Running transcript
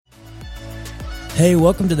Hey,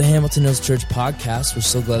 welcome to the Hamilton Hills Church podcast. We're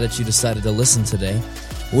so glad that you decided to listen today.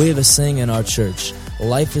 We have a saying in our church: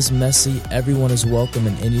 life is messy, everyone is welcome,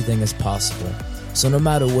 and anything is possible. So no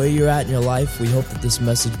matter where you're at in your life, we hope that this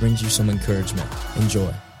message brings you some encouragement.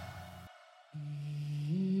 Enjoy.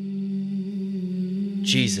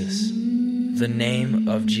 Jesus, the name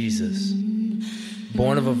of Jesus,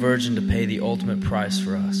 born of a virgin to pay the ultimate price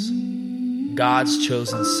for us. God's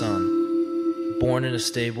chosen Son, born in a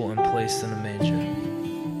stable and placed in a manger.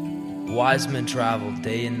 Wise men traveled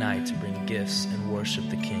day and night to bring gifts and worship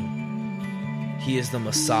the King. He is the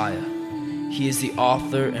Messiah. He is the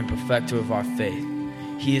author and perfecter of our faith.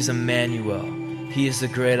 He is Emmanuel. He is the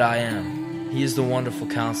great I Am. He is the wonderful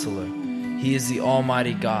Counselor. He is the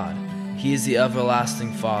Almighty God. He is the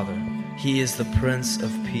everlasting Father. He is the Prince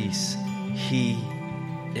of Peace. He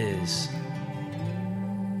is.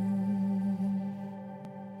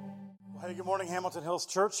 Hey, good morning, Hamilton Hills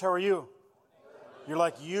Church. How are you? You're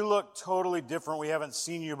like, you look totally different. We haven't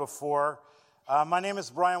seen you before. My name is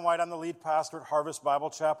Brian White. I'm the lead pastor at Harvest Bible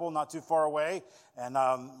Chapel, not too far away. And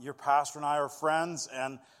your pastor and I are friends.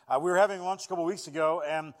 And we were having lunch a couple weeks ago,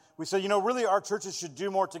 and we said, really our churches should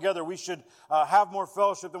do more together. We should have more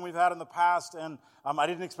fellowship than we've had in the past. And I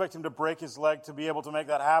didn't expect him to break his leg to be able to make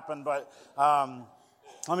that happen. But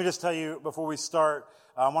let me just tell you before we start,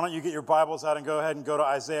 why don't you get your Bibles out and go ahead and go to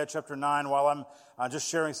Isaiah chapter 9 while I'm just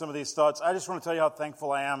sharing some of these thoughts. I just want to tell you how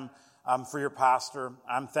thankful I am for your pastor.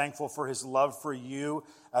 I'm thankful for his love for you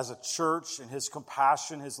as a church and his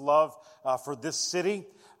compassion, his love for this city.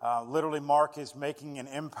 Literally, Mark is making an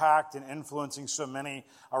impact and influencing so many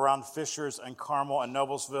around Fishers and Carmel and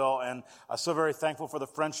Noblesville. And so very thankful for the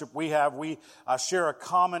friendship we have. We share a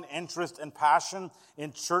common interest and passion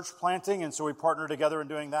in church planting. And so we partner together in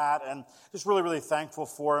doing that. And just really, really thankful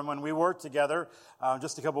for him. When we worked together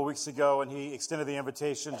just a couple of weeks ago, and he extended the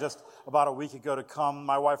invitation just about a week ago to come,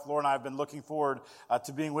 my wife Laura and I have been looking forward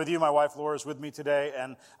to being with you. My wife Laura is with me today.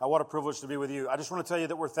 And what a privilege to be with you. I just want to tell you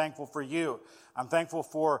that we're thankful for you. I'm thankful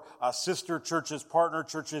for sister churches, partner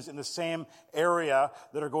churches in the same area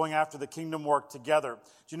that are going after the kingdom work together.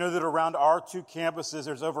 Do you know that around our two campuses,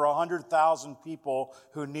 there's over 100,000 people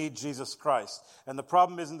who need Jesus Christ? And the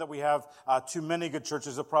problem isn't that we have too many good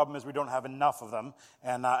churches. The problem is we don't have enough of them.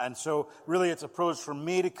 And so really it's a privilege for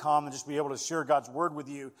me to come and just be able to share God's word with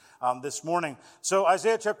you this morning. So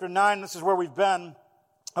Isaiah chapter 9, this is where we've been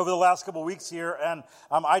over the last couple of weeks here, and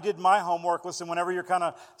I did my homework. Listen, whenever you're kind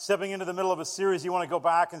of stepping into the middle of a series, you want to go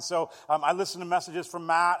back, and so I listened to messages from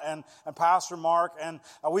Matt and Pastor Mark, and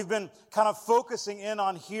we've been kind of focusing in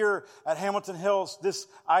on here at Hamilton Hills this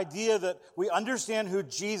idea that we understand who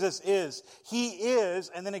Jesus is. He is,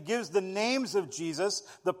 and then it gives the names of Jesus,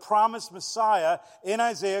 the promised Messiah, in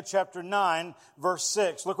Isaiah chapter 9, verse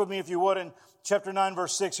 6. Look with me if you would in chapter 9,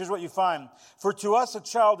 verse 6. Here's what you find. For to us a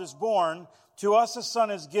child is born, to us a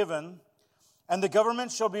son is given, and the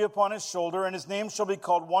government shall be upon his shoulder, and his name shall be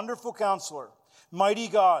called Wonderful Counselor, Mighty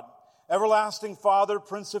God, Everlasting Father,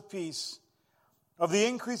 Prince of Peace. Of the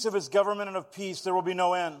increase of his government and of peace there will be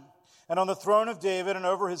no end. And on the throne of David and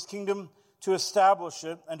over his kingdom to establish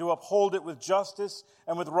it and to uphold it with justice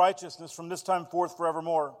and with righteousness from this time forth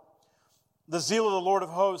forevermore. The zeal of the Lord of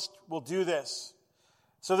hosts will do this.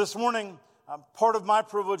 So this morning, part of my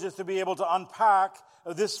privilege is to be able to unpack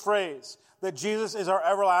this phrase, that Jesus is our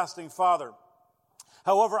everlasting Father.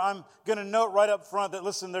 However, I'm going to note right up front that,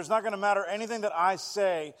 listen, there's not going to matter anything that I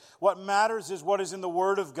say. What matters is what is in the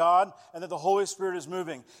Word of God and that the Holy Spirit is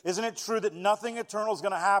moving. Isn't it true that nothing eternal is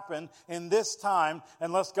going to happen in this time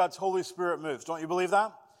unless God's Holy Spirit moves? Don't you believe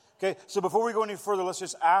that? Okay, so before we go any further, let's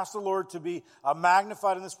just ask the Lord to be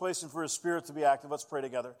magnified in this place and for His Spirit to be active. Let's pray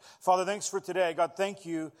together. Father, thanks for today. God, thank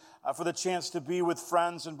you for the chance to be with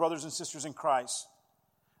friends and brothers and sisters in Christ.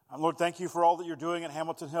 Lord, thank you for all that you're doing at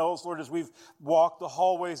Hamilton Hills. Lord, as we've walked the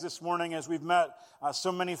hallways this morning, as we've met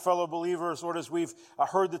so many fellow believers, Lord, as we've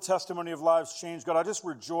heard the testimony of lives changed, God, I just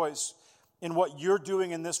rejoice in what you're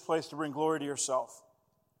doing in this place to bring glory to yourself.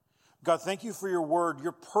 God, thank you for your word,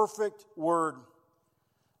 your perfect word.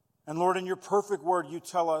 And Lord, in your perfect word, you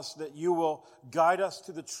tell us that you will guide us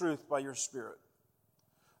to the truth by your Spirit.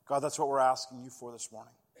 God, that's what we're asking you for this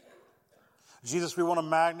morning. Jesus, we want to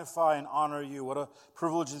magnify and honor you. What a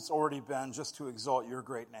privilege it's already been just to exalt your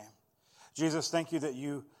great name. Jesus, thank you that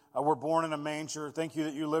you were born in a manger. Thank you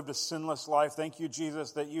that you lived a sinless life. Thank you,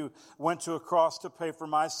 Jesus, that you went to a cross to pay for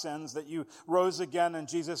my sins, that you rose again. And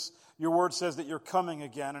Jesus, your word says that you're coming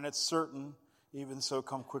again, and it's certain. Even so,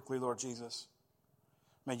 come quickly, Lord Jesus.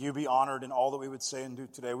 May you be honored in all that we would say and do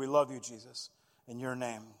today. We love you, Jesus. In your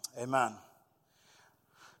name, amen.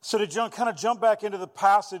 So to jump back into the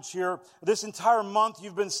passage here, this entire month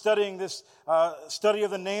you've been studying this study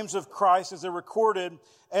of the names of Christ as they're recorded.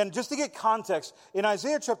 And just to get context, in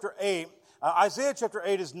Isaiah chapter 8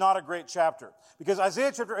 is not a great chapter. Because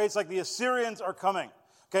Isaiah chapter 8 is like the Assyrians are coming.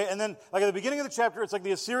 Okay, and then like at the beginning of the chapter, it's like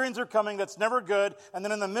the Assyrians are coming, that's never good. And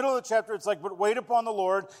then in the middle of the chapter, it's like, but wait upon the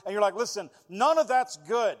Lord. And you're like, listen, none of that's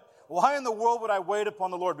good. Why in the world would I wait upon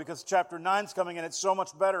the Lord? Because chapter 9 is coming and it's so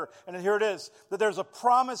much better. And here it is, that there's a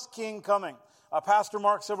promised king coming. Pastor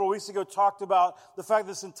Mark several weeks ago talked about the fact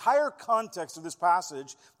that this entire context of this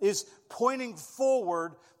passage is pointing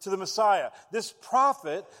forward to the Messiah. This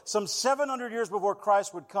prophet, some 700 years before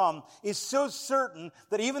Christ would come, is so certain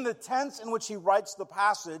that even the tense in which he writes the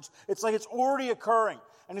passage, it's like it's already occurring.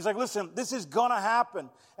 And he's like, listen, this is going to happen.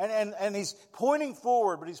 And he's pointing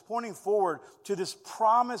forward, but he's pointing forward to this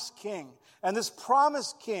promised king. And this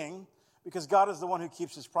promised king, because God is the one who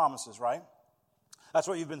keeps his promises, right? That's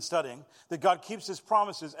what you've been studying, that God keeps his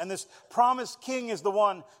promises. And this promised king is the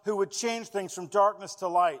one who would change things from darkness to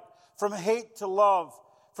light, from hate to love,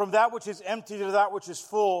 from that which is empty to that which is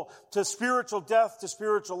full, to spiritual death to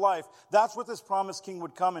spiritual life. That's what this promised king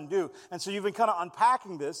would come and do. And so you've been kind of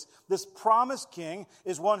unpacking this. This promised king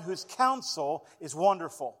is one whose counsel is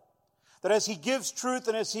wonderful. That as he gives truth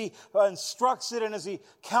and as he instructs it and as he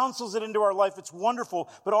counsels it into our life, it's wonderful.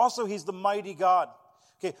 But also he's the mighty God.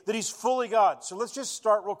 Okay, that he's fully God. So let's just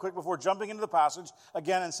start real quick before jumping into the passage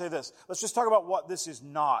again and say this. Let's just talk about what this is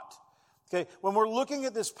not. Okay, when we're looking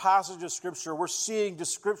at this passage of Scripture, we're seeing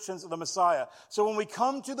descriptions of the Messiah. So when we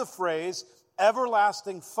come to the phrase,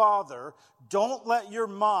 everlasting Father, don't let your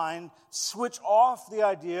mind switch off the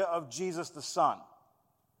idea of Jesus the Son.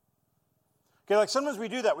 Okay, like sometimes we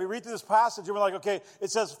do that. We read through this passage and we're like, okay,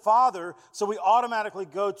 it says Father, so we automatically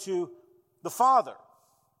go to the Father.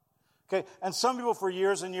 Okay, and some people for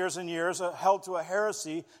years and years and years held to a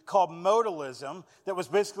heresy called modalism that was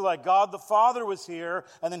basically like God the Father was here,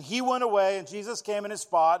 and then he went away, and Jesus came in his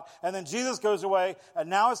spot, and then Jesus goes away, and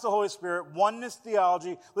now it's the Holy Spirit, oneness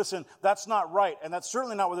theology. Listen, that's not right, and that's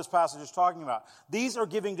certainly not what this passage is talking about. These are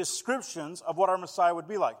giving descriptions of what our Messiah would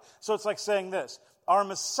be like. So it's like saying this, our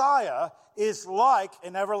Messiah is like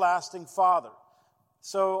an everlasting Father.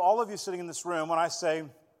 So all of you sitting in this room, when I say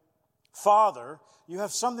Father, you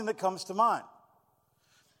have something that comes to mind.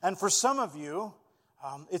 And for some of you,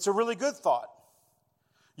 it's a really good thought.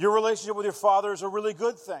 Your relationship with your father is a really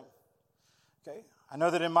good thing. Okay? I know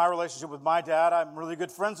that in my relationship with my dad, I'm really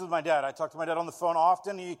good friends with my dad. I talk to my dad on the phone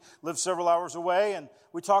often. He lives several hours away, and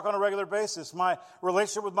we talk on a regular basis. My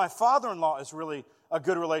relationship with my father-in-law is really a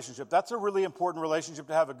good relationship. That's a really important relationship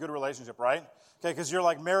to have, a good relationship, right? Okay, because you're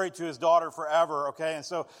like married to his daughter forever, okay? And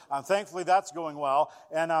so thankfully that's going well.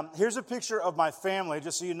 And here's a picture of my family,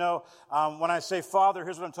 just so you know. When I say father,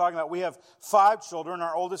 here's what I'm talking about. We have 5 children.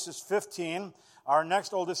 Our oldest is 15. Our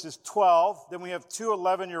next oldest is 12. Then we have 2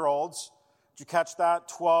 11-year-olds. Did you catch that?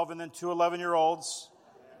 12 and then 2 11-year-olds.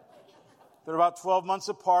 They're about 12 months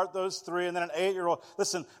apart, those 3, and then an 8-year-old.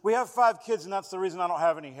 Listen, we have 5 kids, and that's the reason I don't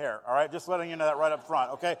have any hair, all right? Just letting you know that right up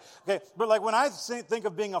front, okay? Okay, but like when I think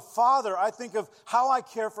of being a father, I think of how I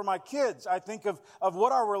care for my kids. I think of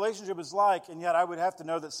what our relationship is like, and yet I would have to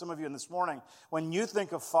know that some of you in this morning, when you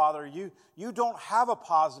think of father, you don't have a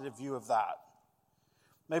positive view of that.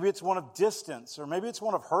 Maybe it's one of distance, or maybe it's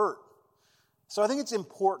one of hurt. So I think it's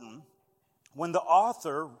important when the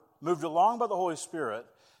author, moved along by the Holy Spirit,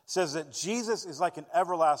 says that Jesus is like an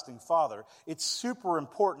everlasting Father, it's super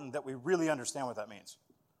important that we really understand what that means,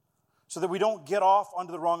 so that we don't get off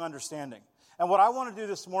onto the wrong understanding. And what I want to do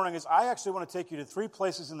this morning is I actually want to take you to 3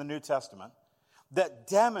 places in the New Testament that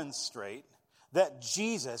demonstrate that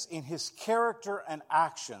Jesus, in his character and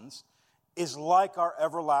actions, is like our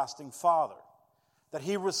everlasting Father. That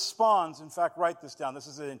he responds, in fact, write this down. This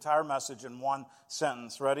is the entire message in one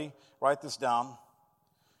sentence. Ready? Write this down.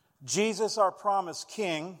 Jesus, our promised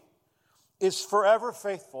King, is forever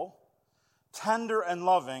faithful, tender and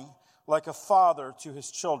loving, like a father to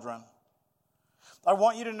his children. I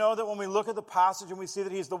want you to know that when we look at the passage and we see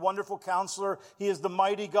that he is the wonderful counselor, he is the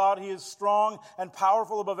mighty God, he is strong and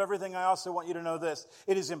powerful above everything, I also want you to know this.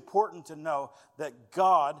 It is important to know that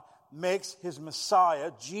God makes his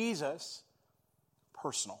Messiah, Jesus,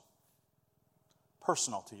 personal.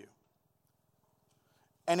 Personal to you.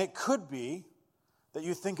 And it could be that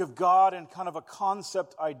you think of God in kind of a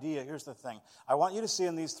concept idea. Here's the thing. I want you to see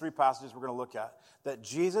in these 3 passages we're going to look at that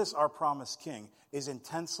Jesus, our promised King, is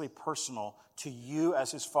intensely personal to you as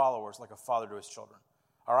his followers, like a father to his children.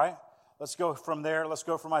 All right? Let's go from there. Let's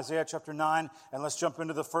go from Isaiah chapter 9, and let's jump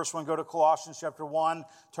into the first one. Go to Colossians chapter 1.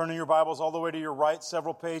 Turn in your Bibles all the way to your right,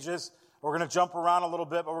 several pages. We're going to jump around a little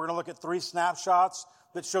bit, but we're going to look at 3 snapshots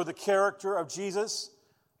that show the character of Jesus,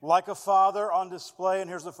 like a father on display. And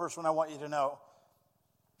here's the first one I want you to know.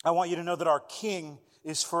 I want you to know that our King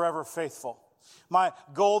is forever faithful. My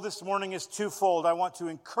goal this morning is twofold. I want to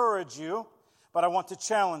encourage you, but I want to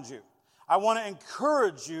challenge you. I want to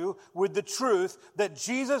encourage you with the truth that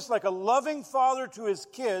Jesus, like a loving father to his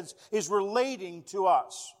kids, is relating to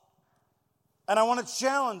us. And I want to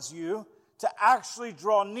challenge you to actually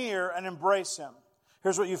draw near and embrace him.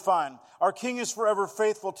 Here's what you find. Our King is forever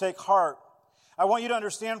faithful. Take heart. I want you to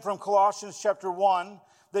understand from Colossians chapter 1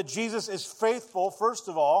 that Jesus is faithful, first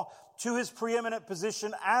of all, to his preeminent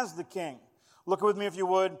position as the King. Look with me, if you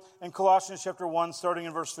would, in Colossians chapter 1, starting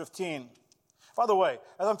in verse 15. By the way,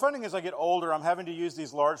 as I'm finding as I get older, I'm having to use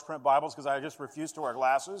these large print Bibles because I just refuse to wear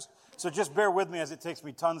glasses. So just bear with me as it takes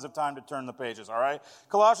me tons of time to turn the pages, all right?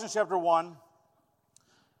 Colossians chapter 1,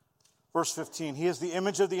 verse 15. He is the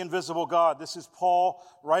image of the invisible God. This is Paul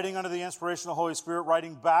writing under the inspiration of the Holy Spirit,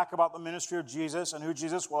 writing back about the ministry of Jesus and who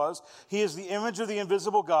Jesus was. He is the image of the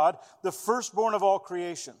invisible God, the firstborn of all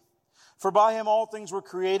creation. For by him all things were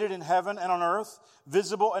created in heaven and on earth,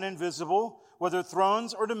 visible and invisible, whether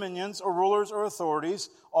thrones or dominions or rulers or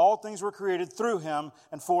authorities, all things were created through him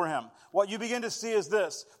and for him. What you begin to see is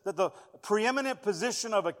this, that the preeminent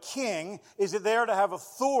position of a king is that they are to have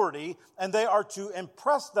authority, and they are to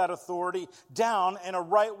impress that authority down in a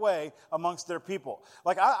right way amongst their people.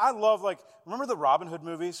 Like, I love, remember the Robin Hood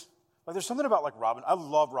movies? Like, there's something about, I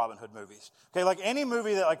love Robin Hood movies. Okay, like any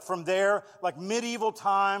movie that, from there, medieval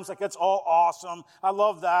times, that's all awesome. I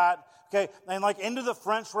love that. Okay, and into the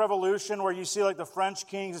French Revolution where you see the French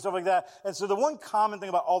kings and stuff like that. And so the one common thing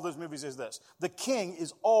about all those movies is this. The king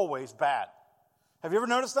is always bad. Have you ever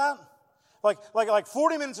noticed that? Like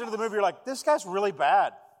 40 minutes into the movie, you're like, this guy's really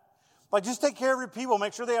bad. Just take care of your people.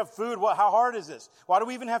 Make sure they have food. How hard is this? Why do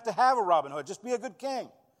we even have to have a Robin Hood? Just be a good king.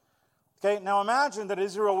 Okay, now imagine that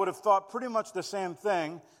Israel would have thought pretty much the same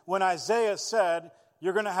thing when Isaiah said,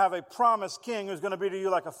 you're going to have a promised king who's going to be to you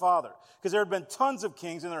like a father. Because there had been tons of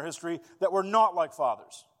kings in their history that were not like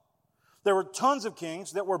fathers. There were tons of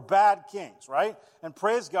kings that were bad kings, right? And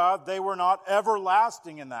praise God, they were not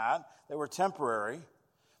everlasting in that. They were temporary.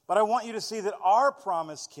 But I want you to see that our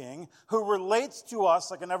promised king, who relates to us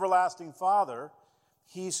like an everlasting father,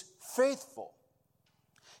 he's faithful.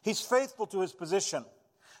 He's faithful to his position.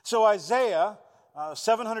 So Isaiah,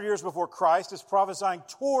 700 years before Christ, is prophesying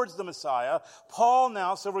towards the Messiah. Paul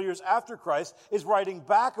now, several years after Christ, is writing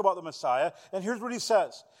back about the Messiah. And here's what he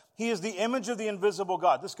says. He is the image of the invisible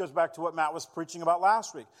God. This goes back to what Matt was preaching about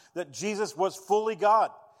last week, that Jesus was fully God,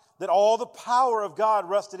 that all the power of God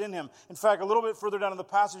rested in him. In fact, a little bit further down in the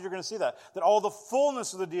passage, you're going to see that all the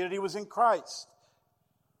fullness of the deity was in Christ.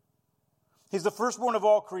 He's the firstborn of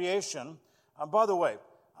all creation. By the way,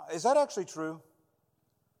 is that actually true?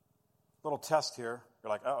 Little test here.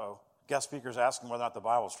 You're like, uh-oh. Guest speaker's asking whether or not the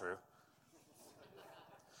Bible's true.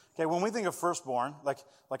 Okay, when we think of firstborn,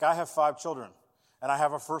 like I have 5 children, and I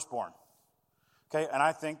have a firstborn. Okay, and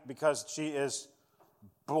I think because she is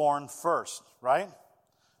born first, right?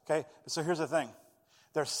 Okay, so here's the thing.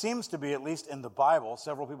 There seems to be, at least in the Bible,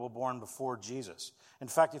 several people born before Jesus. In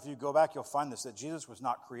fact, if you go back, you'll find this, that Jesus was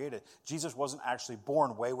not created. Jesus wasn't actually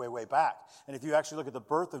born way, way, way back. And if you actually look at the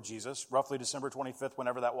birth of Jesus, roughly December 25th,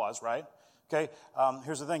 whenever that was, right? Okay,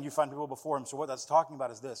 here's the thing. You find people before him. So what that's talking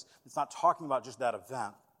about is this. It's not talking about just that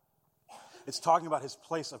event. It's talking about his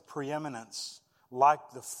place of preeminence, like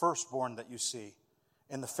the firstborn that you see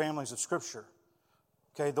in the families of Scripture.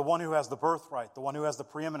 Okay, the one who has the birthright, the one who has the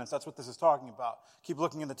preeminence. That's what this is talking about. Keep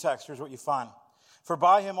looking in the text. Here's what you find. For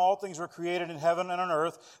by him all things were created in heaven and on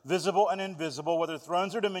earth, visible and invisible, whether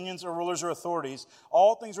thrones or dominions or rulers or authorities.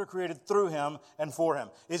 All things were created through him and for him.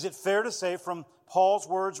 Is it fair to say from Paul's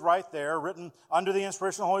words right there, written under the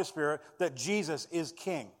inspiration of the Holy Spirit, that Jesus is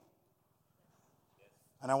king?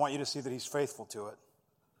 And I want you to see that he's faithful to it.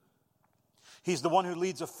 He's the one who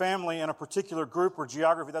leads a family in a particular group or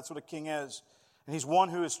geography. That's what a king is. And he's one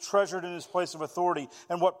who is treasured in his place of authority.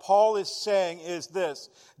 And what Paul is saying is this.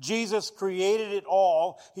 Jesus created it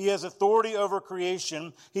all. He has authority over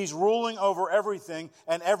creation. He's ruling over everything.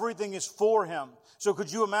 And everything is for him. So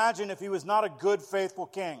could you imagine if he was not a good, faithful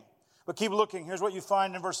king? But keep looking. Here's what you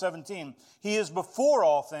find in verse 17. He is before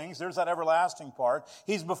all things. There's that everlasting part.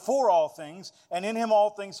 He's before all things. And in him all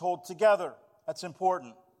things hold together. That's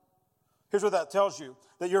important. Here's what that tells you,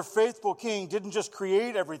 that your faithful king didn't just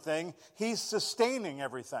create everything, he's sustaining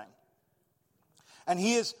everything. And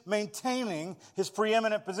he is maintaining his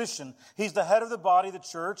preeminent position. He's the head of the body, the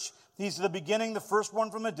church. He's the beginning, the firstborn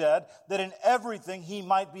from the dead, that in everything he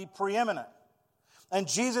might be preeminent. And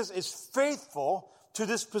Jesus is faithful to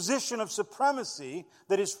this position of supremacy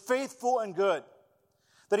that is faithful and good.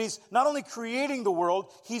 That he's not only creating the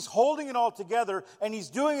world, he's holding it all together, and he's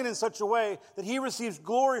doing it in such a way that he receives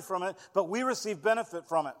glory from it, but we receive benefit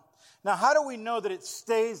from it. Now, how do we know that it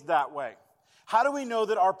stays that way? How do we know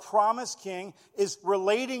that our promised king is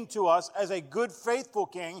relating to us as a good, faithful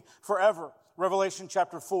king forever? Revelation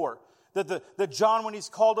chapter 4. That John, when he's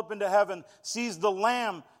called up into heaven, sees the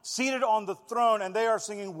Lamb seated on the throne, and they are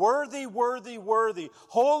singing, "Worthy, worthy, worthy.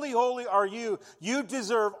 Holy, holy are you. You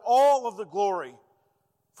deserve all of the glory,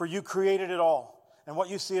 for you created it all." And what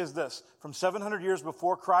you see is this. From 700 years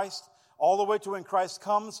before Christ, all the way to when Christ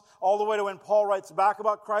comes, all the way to when Paul writes back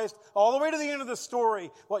about Christ, all the way to the end of the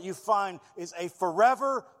story, what you find is a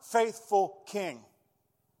forever faithful king,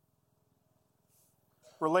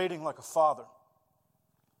 relating like a father.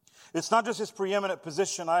 It's not just his preeminent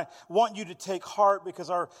position. I want you to take heart because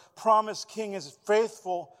our promised king is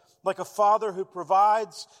faithful like a father who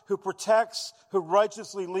provides, who protects, who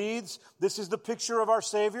righteously leads. This is the picture of our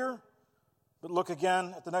Savior. But look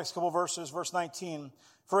again at the next couple verses, verse 19.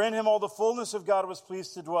 "For in him all the fullness of God was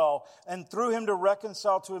pleased to dwell, and through him to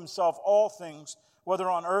reconcile to himself all things, whether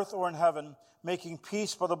on earth or in heaven, making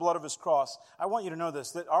peace by the blood of his cross." I want you to know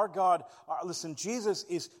this, that our God, listen, Jesus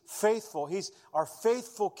is faithful. He's our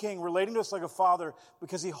faithful king, relating to us like a father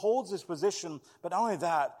because he holds his position. But not only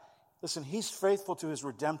that, listen, he's faithful to his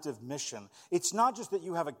redemptive mission. It's not just that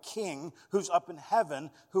you have a king who's up in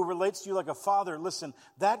heaven who relates to you like a father. Listen,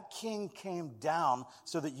 that king came down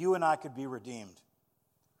so that you and I could be redeemed,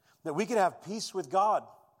 that we could have peace with God.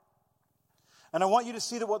 And I want you to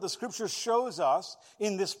see that what the scripture shows us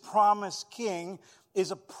in this promised king is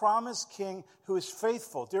a promised king who is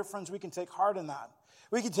faithful. Dear friends, we can take heart in that.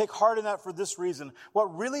 We can take heart in that for this reason. What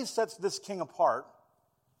really sets this king apart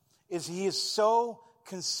is he is so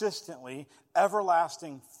consistently,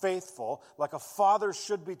 everlasting, faithful, like a father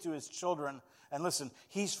should be to his children. And listen,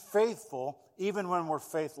 he's faithful even when we're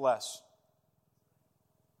faithless.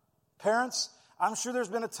 Parents, I'm sure there's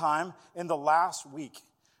been a time in the last week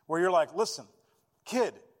where you're like, "Listen,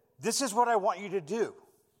 kid, this is what I want you to do,"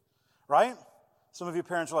 right? Some of you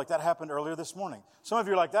parents are like, "That happened earlier this morning." Some of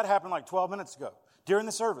you are like, "That happened like 12 minutes ago during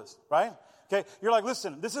the service," right? Okay, you're like,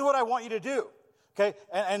 "Listen, this is what I want you to do." Okay,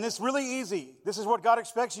 and it's really easy. This is what God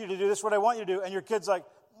expects you to do. This is what I want you to do. And your kid's like,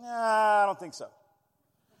 "Nah, I don't think so."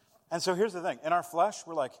 And so here's the thing. In our flesh,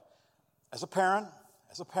 we're like, as a parent,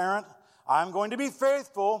 I'm going to be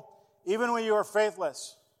faithful even when you are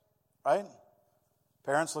faithless, right?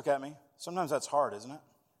 Parents, look at me. Sometimes that's hard, isn't it?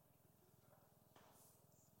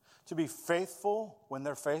 To be faithful when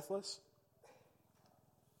they're faithless.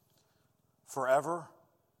 Forever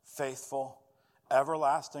faithful,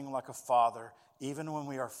 everlasting like a father. Even when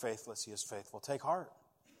we are faithless, he is faithful. Take heart.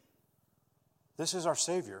 This is our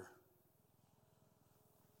Savior.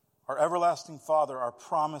 Our everlasting Father, our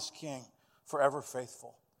promised King, forever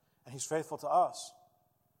faithful. And he's faithful to us.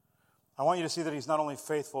 I want you to see that he's not only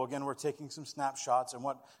faithful. Again, we're taking some snapshots. And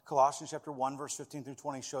what Colossians chapter 1, verse 15 through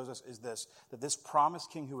 20 shows us is this, that this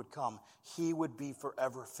promised king who would come, he would be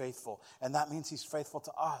forever faithful. And that means he's faithful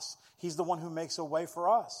to us. He's the one who makes a way for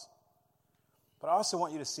us. But I also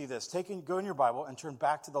want you to see this. Go in your Bible and turn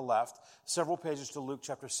back to the left, several pages to Luke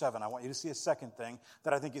chapter 7. I want you to see a second thing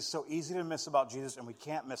that I think is so easy to miss about Jesus, and we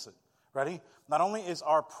can't miss it. Ready? Not only is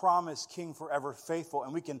our promised king forever faithful,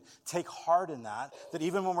 and we can take heart in that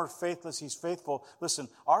even when we're faithless, he's faithful. Listen,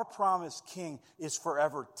 our promised king is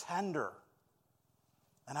forever tender.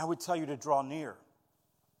 And I would tell you to draw near.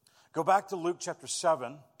 Go back to Luke chapter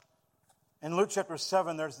 7. In Luke chapter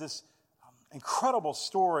 7, there's this incredible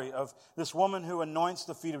story of this woman who anoints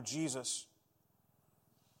the feet of Jesus.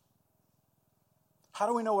 How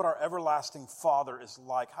do we know what our everlasting Father is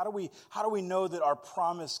like? How do we know that our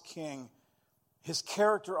promised King, his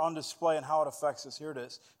character on display and how it affects us? Here it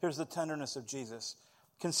is. Here's the tenderness of Jesus.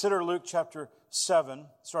 Consider Luke chapter 7,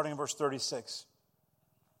 starting in verse 36.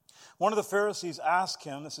 One of the Pharisees asked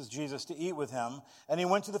him, this is Jesus, to eat with him, and he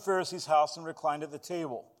went to the Pharisee's house and reclined at the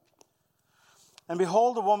table. And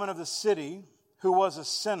behold, a woman of the city who was a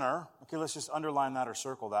sinner. Okay, let's just underline that or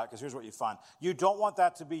circle that, because here's what you find. You don't want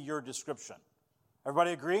that to be your description.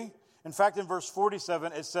 Everybody agree? In fact, in verse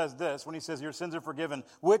 47, it says this, when he says, your sins are forgiven,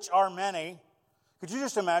 which are many. Could you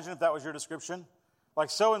just imagine if that was your description?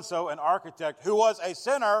 Like so-and-so, an architect who was a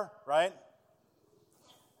sinner, right?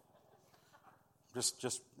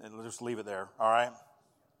 Just leave it there, all right?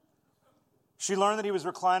 She learned that he was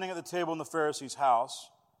reclining at the table in the Pharisee's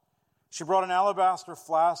house. She brought an alabaster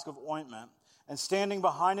flask of ointment, and standing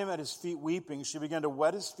behind him at his feet weeping, she began to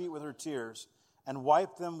wet his feet with her tears and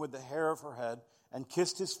wiped them with the hair of her head and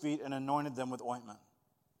kissed his feet and anointed them with ointment.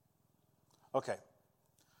 Okay,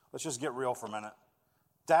 Let's just get real for a minute.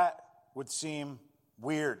 That would seem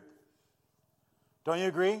weird. Don't you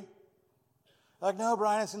agree? Like, no,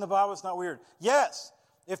 Brian, it's in the Bible, it's not weird. Yes.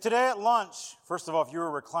 If today at lunch, first of all, if you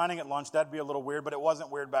were reclining at lunch, that'd be a little weird, but it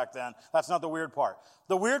wasn't weird back then. That's not the weird part.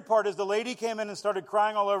 The weird part is the lady came in and started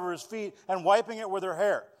crying all over his feet and wiping it with her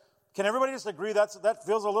hair. Can everybody just agree that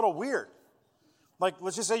feels a little weird? Like,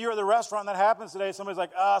 let's just say you're at the restaurant and that happens today. Somebody's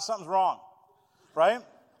like, something's wrong, right?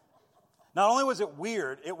 Not only was it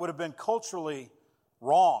weird, it would have been culturally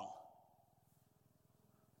wrong.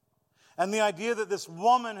 And the idea that this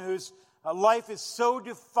woman whose life is so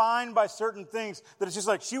defined by certain things that it's just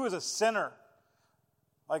like she was a sinner.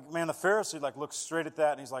 Like, man, the Pharisee looks straight at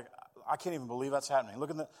that and he's like, I can't even believe that's happening.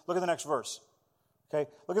 Look at the next verse. Okay,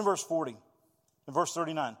 look in verse 40, in verse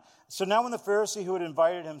 39. So now when the Pharisee who had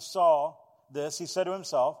invited him saw this, he said to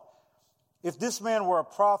himself, if this man were a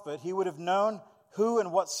prophet, he would have known who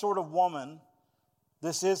and what sort of woman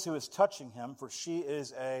this is who is touching him, for she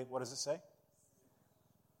is a, what does it say?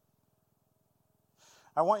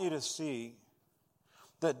 I want you to see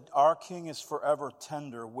that our King is forever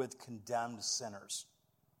tender with condemned sinners.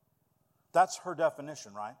 That's her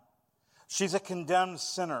definition, right? She's a condemned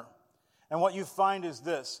sinner. And what you find is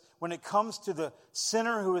this. When it comes to the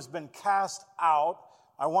sinner who has been cast out,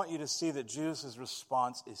 I want you to see that Jesus'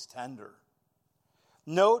 response is tender.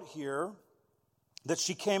 Note here that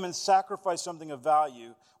she came and sacrificed something of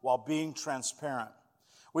value while being transparent.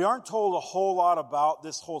 We aren't told a whole lot about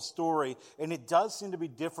this whole story, and it does seem to be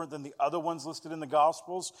different than the other ones listed in the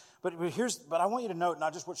Gospels. But I want you to note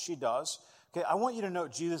not just what she does. Okay, I want you to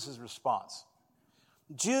note Jesus' response.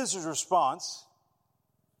 Jesus' response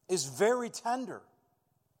is very tender.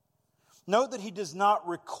 Note that he does not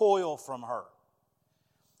recoil from her.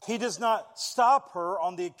 He does not stop her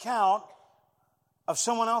on the account of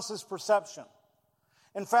someone else's perception.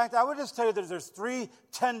 In fact, I would just tell you that there's three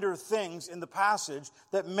tender things in the passage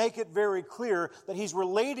that make it very clear that he's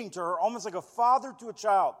relating to her almost like a father to a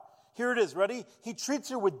child. Here it is. Ready? He treats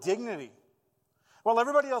her with dignity. While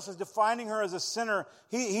everybody else is defining her as a sinner,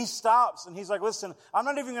 he stops and he's like, listen, I'm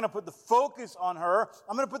not even going to put the focus on her.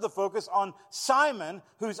 I'm going to put the focus on Simon,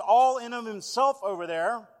 who's all in of himself over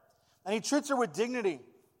there. And he treats her with dignity.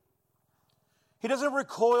 He doesn't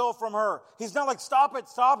recoil from her. He's not like, stop it,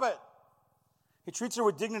 stop it. He treats her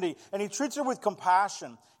with dignity, and he treats her with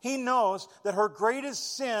compassion. He knows that her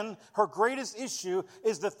greatest sin, her greatest issue,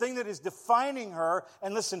 is the thing that is defining her.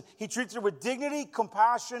 And listen, he treats her with dignity,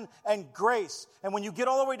 compassion, and grace. And when you get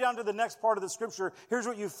all the way down to the next part of the scripture, here's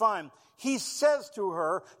what you find. He says to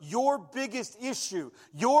her, your biggest issue,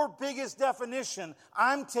 your biggest definition,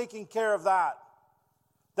 I'm taking care of that.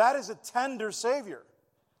 That is a tender Savior.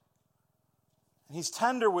 And he's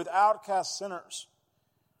tender with outcast sinners.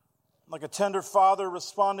 Like a tender father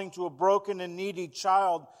responding to a broken and needy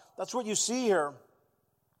child. That's what you see here.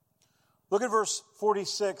 Look at verse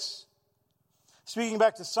 46. Speaking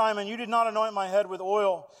back to Simon, you did not anoint my head with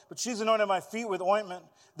oil, but she's anointed my feet with ointment.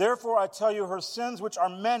 Therefore I tell you, her sins, which are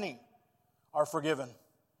many, are forgiven.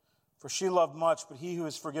 For she loved much, but he who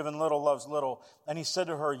is forgiven little loves little. And he said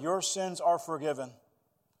to her, your sins are forgiven.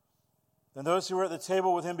 Then those who were at the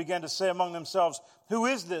table with him began to say among themselves, who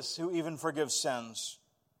is this who even forgives sins?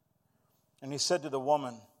 And he said to the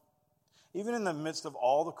woman, even in the midst of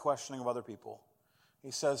all the questioning of other people, he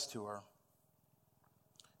says to her,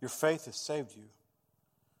 your faith has saved you.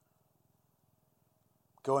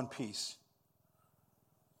 Go in peace.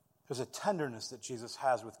 There's a tenderness that Jesus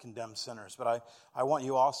has with condemned sinners, but I want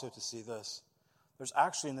you also to see this. There's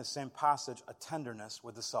actually in this same passage a tenderness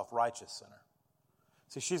with the self-righteous sinner.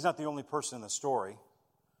 See, she's not the only person in the story.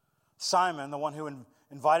 Simon, the one who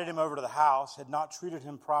invited him over to the house, had not treated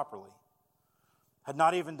him properly. Had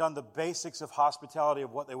not even done the basics of hospitality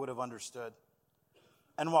of what they would have understood.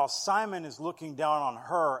 And while Simon is looking down on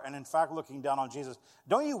her, and in fact looking down on Jesus,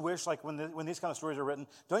 don't you wish, like when these kind of stories are written,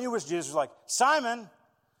 don't you wish Jesus was like, Simon,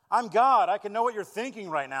 I'm God. I can know what you're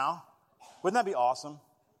thinking right now. Wouldn't that be awesome?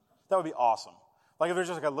 That would be awesome. Like if there's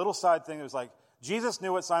just like a little side thing that was like, Jesus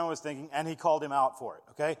knew what Simon was thinking, and he called him out for it,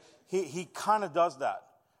 okay? He kind of does that,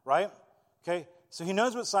 right? Okay, so he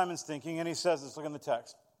knows what Simon's thinking, and he says, let's look in the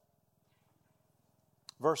text.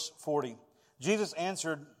 Verse 40, Jesus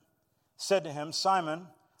answered, said to him, Simon,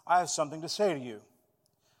 I have something to say to you.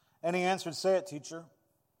 And he answered, say it, teacher.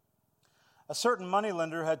 A certain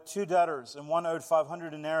moneylender had two debtors, and one owed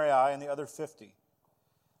 500 denarii and the other 50.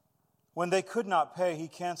 When they could not pay, he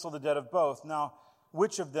canceled the debt of both. Now,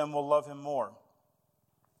 which of them will love him more?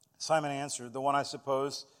 Simon answered, the one, I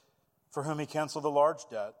suppose, for whom he canceled the large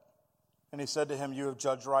debt. And he said to him, you have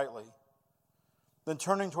judged rightly. Then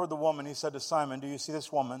turning toward the woman, he said to Simon, do you see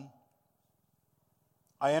this woman?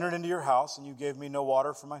 I entered into your house, and you gave me no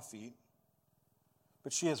water for my feet,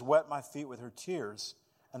 but she has wet my feet with her tears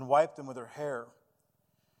and wiped them with her hair.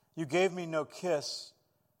 You gave me no kiss,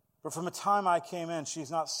 but from the time I came in, she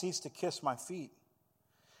has not ceased to kiss my feet.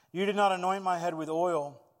 You did not anoint my head with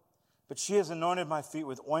oil, but she has anointed my feet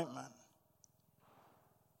with ointment.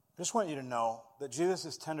 I just want you to know that Jesus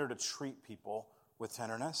is tender to treat people with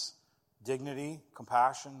tenderness, dignity,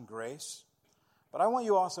 compassion, grace. But I want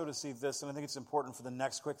you also to see this, and I think it's important for the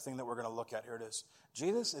next quick thing that we're going to look at. Here it is.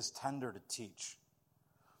 Jesus is tender to teach.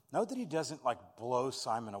 Note that he doesn't blow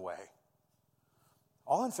Simon away.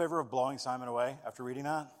 All in favor of blowing Simon away after reading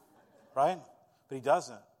that? Right? But he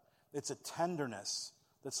doesn't. It's a tenderness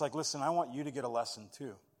that's like, listen, I want you to get a lesson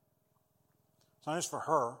too. It's not just for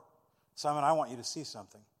her. Simon, I want you to see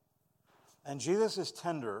something. And Jesus is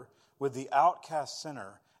tender with the outcast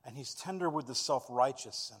sinner, and he's tender with the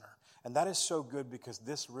self-righteous sinner. And that is so good because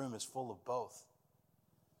this room is full of both.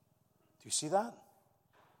 Do you see that?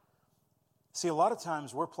 See, a lot of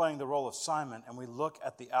times we're playing the role of Simon and we look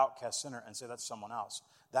at the outcast sinner and say, that's someone else.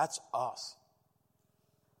 That's us.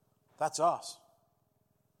 That's us.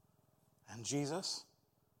 And Jesus,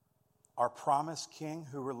 our promised King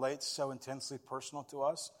who relates so intensely personal to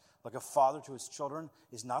us, like a father to his children,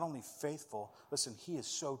 is not only faithful, listen, he is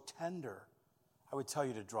so tender. I would tell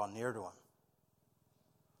you to draw near to him.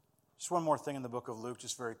 Just one more thing in the book of Luke,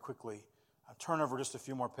 just very quickly. I'll turn over just a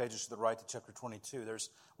few more pages to the right to chapter 22. There's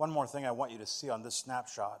one more thing I want you to see on this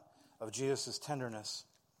snapshot of Jesus' tenderness.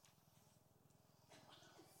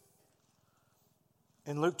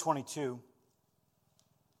 In Luke 22,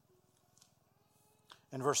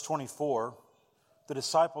 in verse 24, the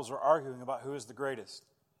disciples are arguing about who is the greatest.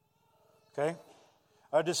 Okay?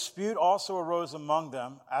 A dispute also arose among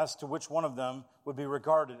them as to which one of them would be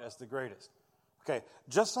regarded as the greatest. Okay,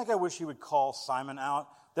 just like I wish he would call Simon out,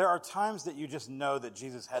 there are times that you just know that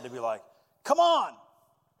Jesus had to be like, come on,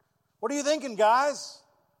 what are you thinking, guys?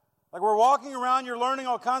 Like we're walking around, you're learning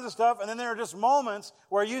all kinds of stuff, and then there are just moments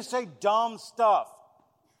where you say dumb stuff,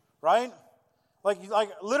 right? Like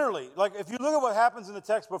literally, if you look at what happens in the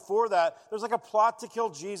text before that, there's a plot to kill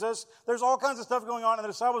Jesus. There's all kinds of stuff going on, and the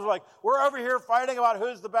disciples are like, we're over here fighting about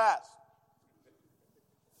who's the best.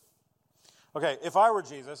 Okay, if I were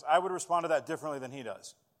Jesus, I would respond to that differently than he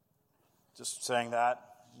does. Just saying that.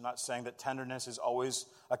 I'm not saying that tenderness is always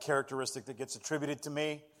a characteristic that gets attributed to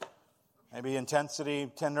me. Maybe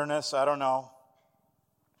intensity, tenderness, I don't know.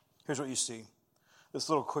 Here's what you see. This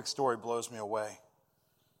little quick story blows me away.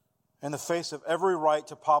 In the face of every right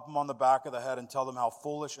to pop them on the back of the head and tell them how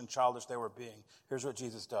foolish and childish they were being, here's what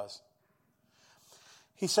Jesus does.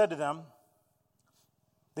 He said to them,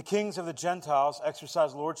 the kings of the Gentiles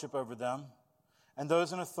exercise lordship over them, and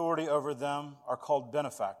those in authority over them are called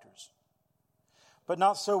benefactors. But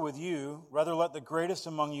not so with you. Rather, let the greatest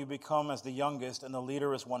among you become as the youngest, and the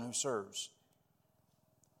leader as one who serves.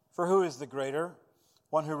 For who is the greater,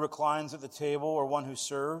 one who reclines at the table or one who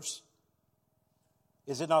serves?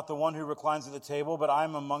 Is it not the one who reclines at the table? But I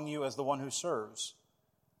am among you as the one who serves.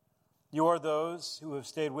 You are those who have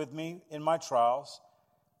stayed with me in my trials,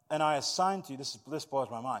 and I assign to you, this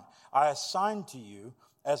blows my mind, I assign to you,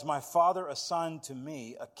 as my Father assigned to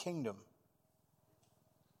me, a kingdom.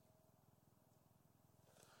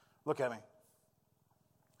 Look at me.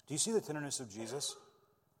 Do you see the tenderness of Jesus?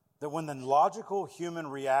 That when the logical human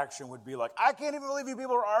reaction would be like, I can't even believe you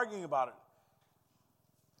people are arguing about it.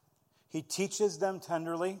 He teaches them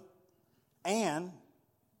tenderly, and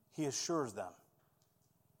he assures them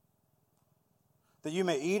that you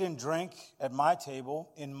may eat and drink at my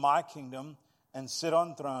table in my kingdom and sit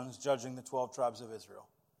on thrones judging the 12 tribes of Israel.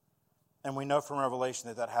 And we know from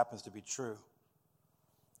Revelation that happens to be true.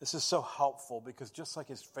 This is so helpful because just like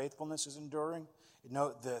his faithfulness is enduring,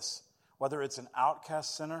 note this, whether it's an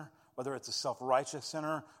outcast sinner, whether it's a self-righteous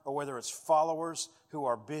sinner, or whether it's followers who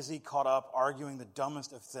are busy, caught up, arguing the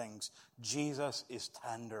dumbest of things, Jesus is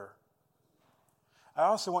tender. I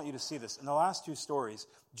also want you to see this. In the last two stories,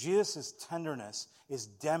 Jesus' tenderness is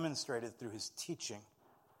demonstrated through his teaching.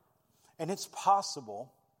 And it's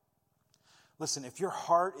possible, listen, if your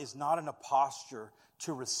heart is not in a posture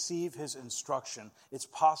to receive his instruction, it's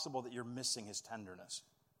possible that you're missing his tenderness.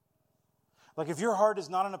 Like if your heart is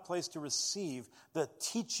not in a place to receive the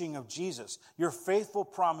teaching of Jesus, your faithful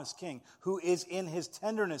promised King, who is in his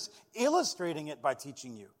tenderness, illustrating it by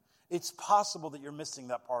teaching you, it's possible that you're missing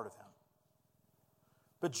that part of him.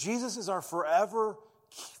 But Jesus is our forever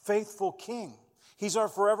faithful King. He's our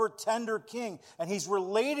forever tender King, and he's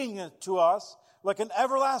relating it to us like an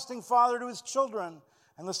everlasting father to his children.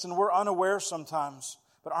 And listen, we're unaware sometimes,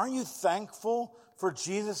 but aren't you thankful for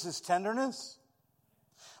Jesus' tenderness?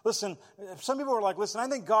 Listen, some people are like, listen, I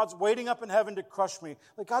think God's waiting up in heaven to crush me.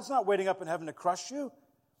 Like, God's not waiting up in heaven to crush you.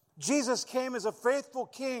 Jesus came as a faithful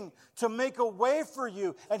king to make a way for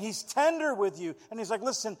you, and he's tender with you. And he's like,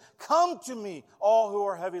 listen, come to me, all who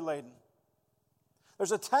are heavy laden.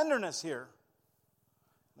 There's a tenderness here.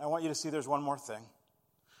 And I want you to see there's one more thing.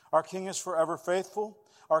 Our king is forever faithful.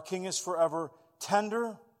 Our king is forever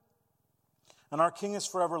tender. And our king is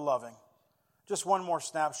forever loving. Just one more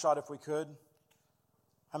snapshot if we could.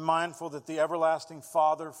 I'm mindful that the everlasting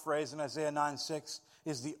Father phrase in Isaiah 9:6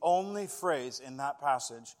 is the only phrase in that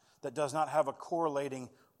passage that does not have a correlating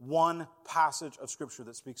one passage of Scripture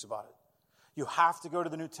that speaks about it. You have to go to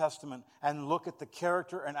the New Testament and look at the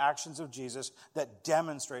character and actions of Jesus that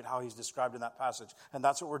demonstrate how he's described in that passage. And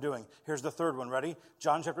that's what we're doing. Here's the third one. Ready?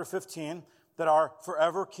 John chapter 15, that our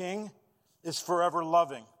forever king is forever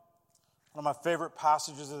loving. One of my favorite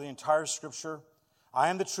passages of the entire Scripture. I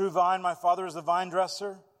am the true vine, my Father is the vine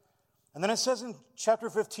dresser. And then it says in chapter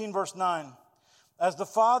 15, verse 9, as the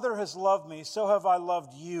Father has loved me, so have I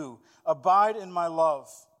loved you. Abide in my love.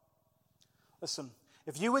 Listen,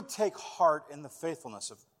 if you would take heart in the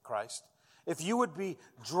faithfulness of Christ, if you would be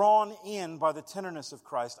drawn in by the tenderness of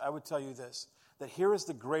Christ, I would tell you this, that here is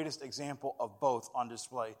the greatest example of both on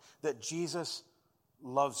display, that Jesus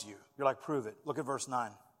loves you. You're like, prove it. Look at verse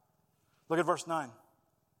 9. Look at verse 9.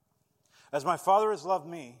 As my Father has loved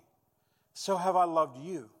me, so have I loved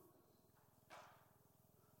you.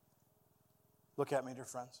 Look at me, dear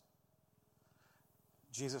friends.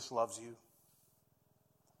 Jesus loves you.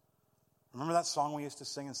 Remember that song we used to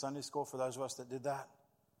sing in Sunday school for those of us that did that?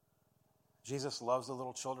 Jesus loves the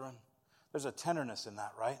little children. There's a tenderness in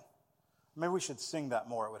that, right? Maybe we should sing that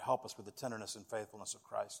more. It would help us with the tenderness and faithfulness of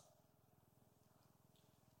Christ.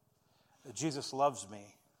 Jesus loves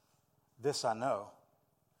me. This I know.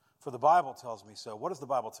 For the Bible tells me so. What does the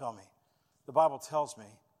Bible tell me? The Bible tells me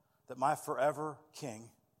that my forever king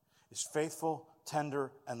is faithful,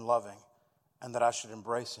 tender, and loving, and that I should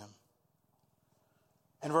embrace him.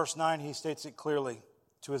 In verse 9, he states it clearly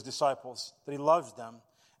to his disciples that he loves them,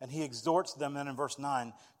 and he exhorts them then in verse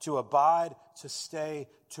 9 to abide, to stay,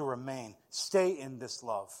 to remain. Stay in this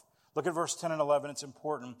love. Look at verse 10 and 11. It's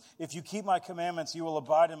important. If you keep my commandments, you will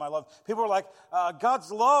abide in my love. People are like,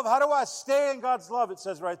 God's love, how do I stay in God's love? It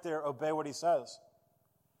says right there, obey what he says.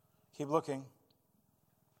 Keep looking.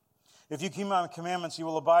 If you keep my commandments, you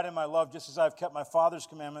will abide in my love, just as I have kept my Father's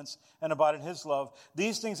commandments and abide in his love.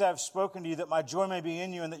 These things I have spoken to you, that my joy may be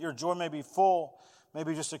in you and that your joy may be full.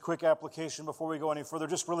 Maybe just a quick application before we go any further.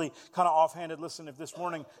 Just really kind of offhanded. Listen, if this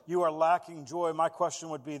morning you are lacking joy, my question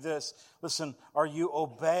would be this. Listen, are you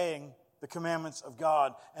obeying the commandments of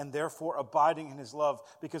God and therefore abiding in his love?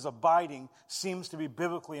 Because abiding seems to be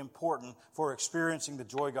biblically important for experiencing the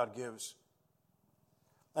joy God gives.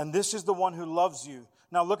 And this is the one who loves you.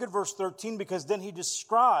 Now look at verse 13, because then he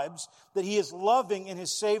describes that he is loving in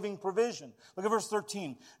his saving provision. Look at verse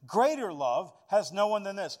 13. Greater love has no one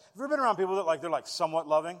than this. Have you ever been around people that they're somewhat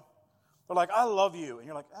loving? They're like, I love you. And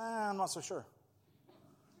you're like, I'm not so sure.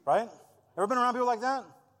 Right? Ever been around people like that?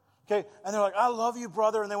 Okay. And they're like, I love you,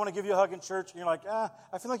 brother. And they want to give you a hug in church. And you're like,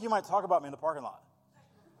 I feel like you might talk about me in the parking lot.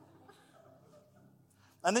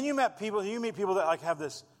 And then you meet people that have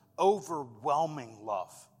this overwhelming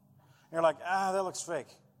love. And you're like, that looks fake.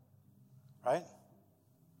 Right?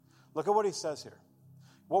 Look at what he says here.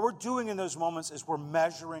 What we're doing in those moments is we're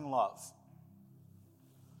measuring love.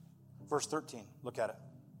 Verse 13, look at it.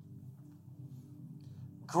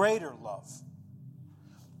 Greater love.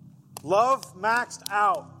 Love maxed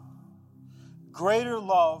out. Greater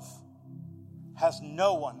love has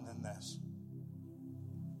no one than this.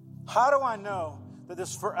 How do I know that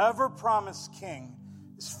this forever promised king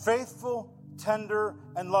is faithful, tender,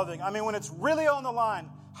 and loving? I mean, when it's really on the line,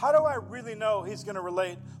 how do I really know he's going to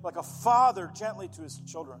relate like a father gently to his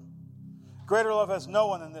children? Greater love has no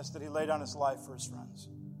one than this, that he laid down his life for his friends.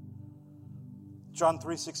 John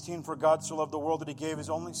 3:16, for God so loved the world that he gave his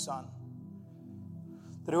only son,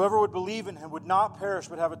 that whoever would believe in him would not perish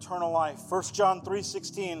but have eternal life. 1 John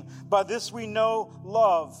 3:16, by this we know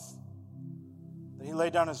love, that he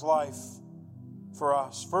laid down his life for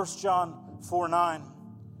us. 1 John 4:9,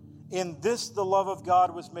 in this the love of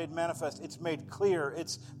God was made manifest. It's made clear.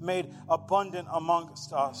 It's made abundant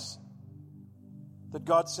amongst us, that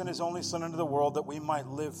God sent his only Son into the world that we might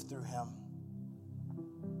live through him.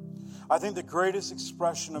 I think the greatest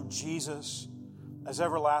expression of Jesus as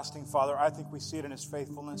everlasting Father, I think we see it in his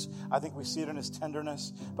faithfulness. I think we see it in his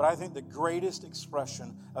tenderness. But I think the greatest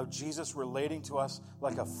expression of Jesus relating to us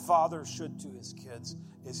like a father should to his kids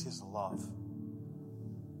is his love.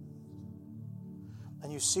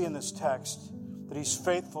 And you see in this text that he's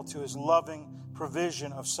faithful to his loving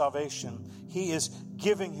provision of salvation. He is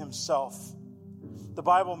giving himself. The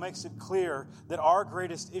Bible makes it clear that our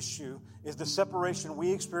greatest issue is the separation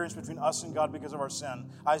we experience between us and God because of our sin.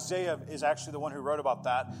 Isaiah is actually the one who wrote about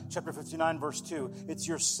that. Chapter 59, verse 2. It's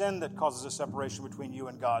your sin that causes a separation between you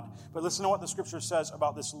and God. But listen to what the Scripture says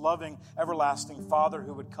about this loving, everlasting Father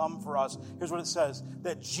who would come for us. Here's what it says.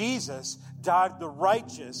 That Jesus died the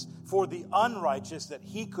righteous for the unrighteous, that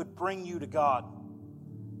he could bring you to God.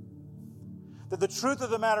 That the truth of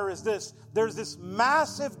the matter is this. There's this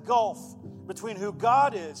massive gulf between who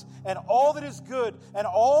God is and all that is good and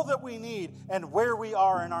all that we need and where we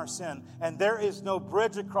are in our sin. And there is no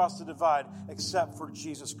bridge across the divide except for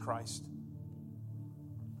Jesus Christ.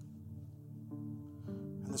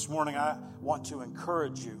 And this morning I want to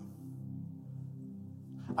encourage you.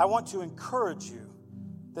 I want to encourage you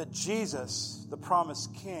that Jesus, the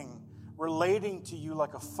promised King, relating to you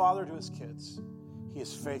like a father to his kids, he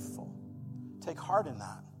is faithful. Take heart in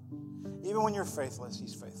that. Even when you're faithless,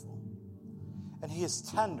 he's faithful. And he is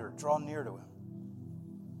tender. Draw near to him.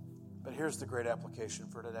 But here's the great application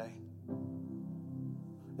for today.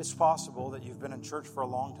 It's possible that you've been in church for a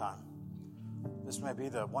long time. This may be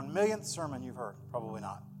the 1,000,000th sermon you've heard. Probably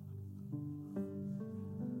not.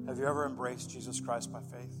 Have you ever embraced Jesus Christ by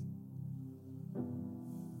faith?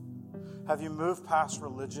 Have you moved past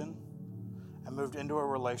religion and moved into a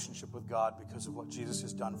relationship with God because of what Jesus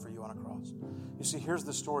has done for you on a cross? You see, here's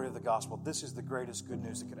the story of the gospel. This is the greatest good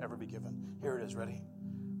news that could ever be given. Here it is, ready?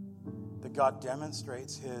 That God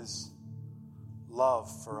demonstrates his love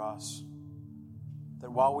for us.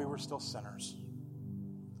 That while we were still sinners,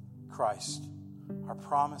 Christ, our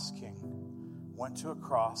promised King, went to a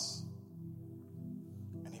cross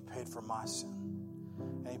and he paid for my sin.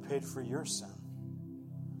 And he paid for your sin.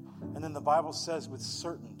 And then the Bible says with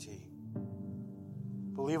certainty,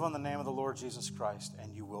 believe on the name of the Lord Jesus Christ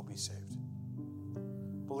and you will be saved.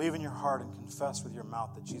 Believe in your heart and confess with your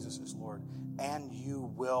mouth that Jesus is Lord, and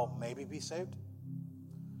you will maybe be saved.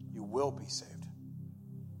 You will be saved.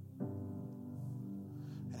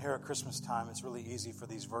 And here at Christmas time, it's really easy for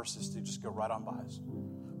these verses to just go right on by us.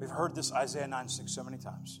 We've heard this Isaiah 9:6 so many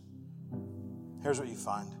times. Here's what you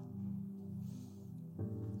find.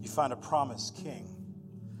 You find a promised King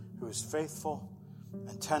who is faithful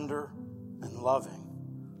and tender and loving,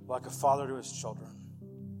 like a father to his children.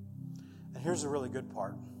 And here's the really good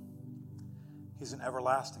part. He's an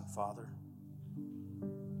everlasting Father.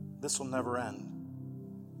 This will never end.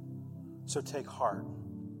 So take heart,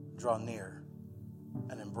 draw near,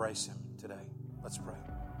 and embrace him today. Let's pray.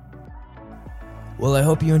 Well, I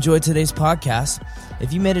hope you enjoyed today's podcast.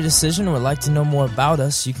 If you made a decision or would like to know more about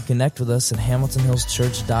us, you can connect with us at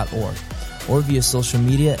hamiltonhillschurch.org or via social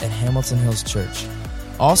media at Hamilton Hills Church.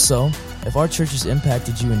 Also, if our church has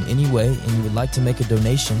impacted you in any way and you would like to make a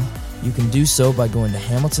donation, you can do so by going to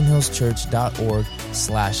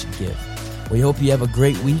hamiltonhillschurch.org/give. We hope you have a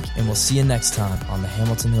great week, and we'll see you next time on the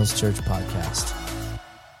Hamilton Hills Church podcast.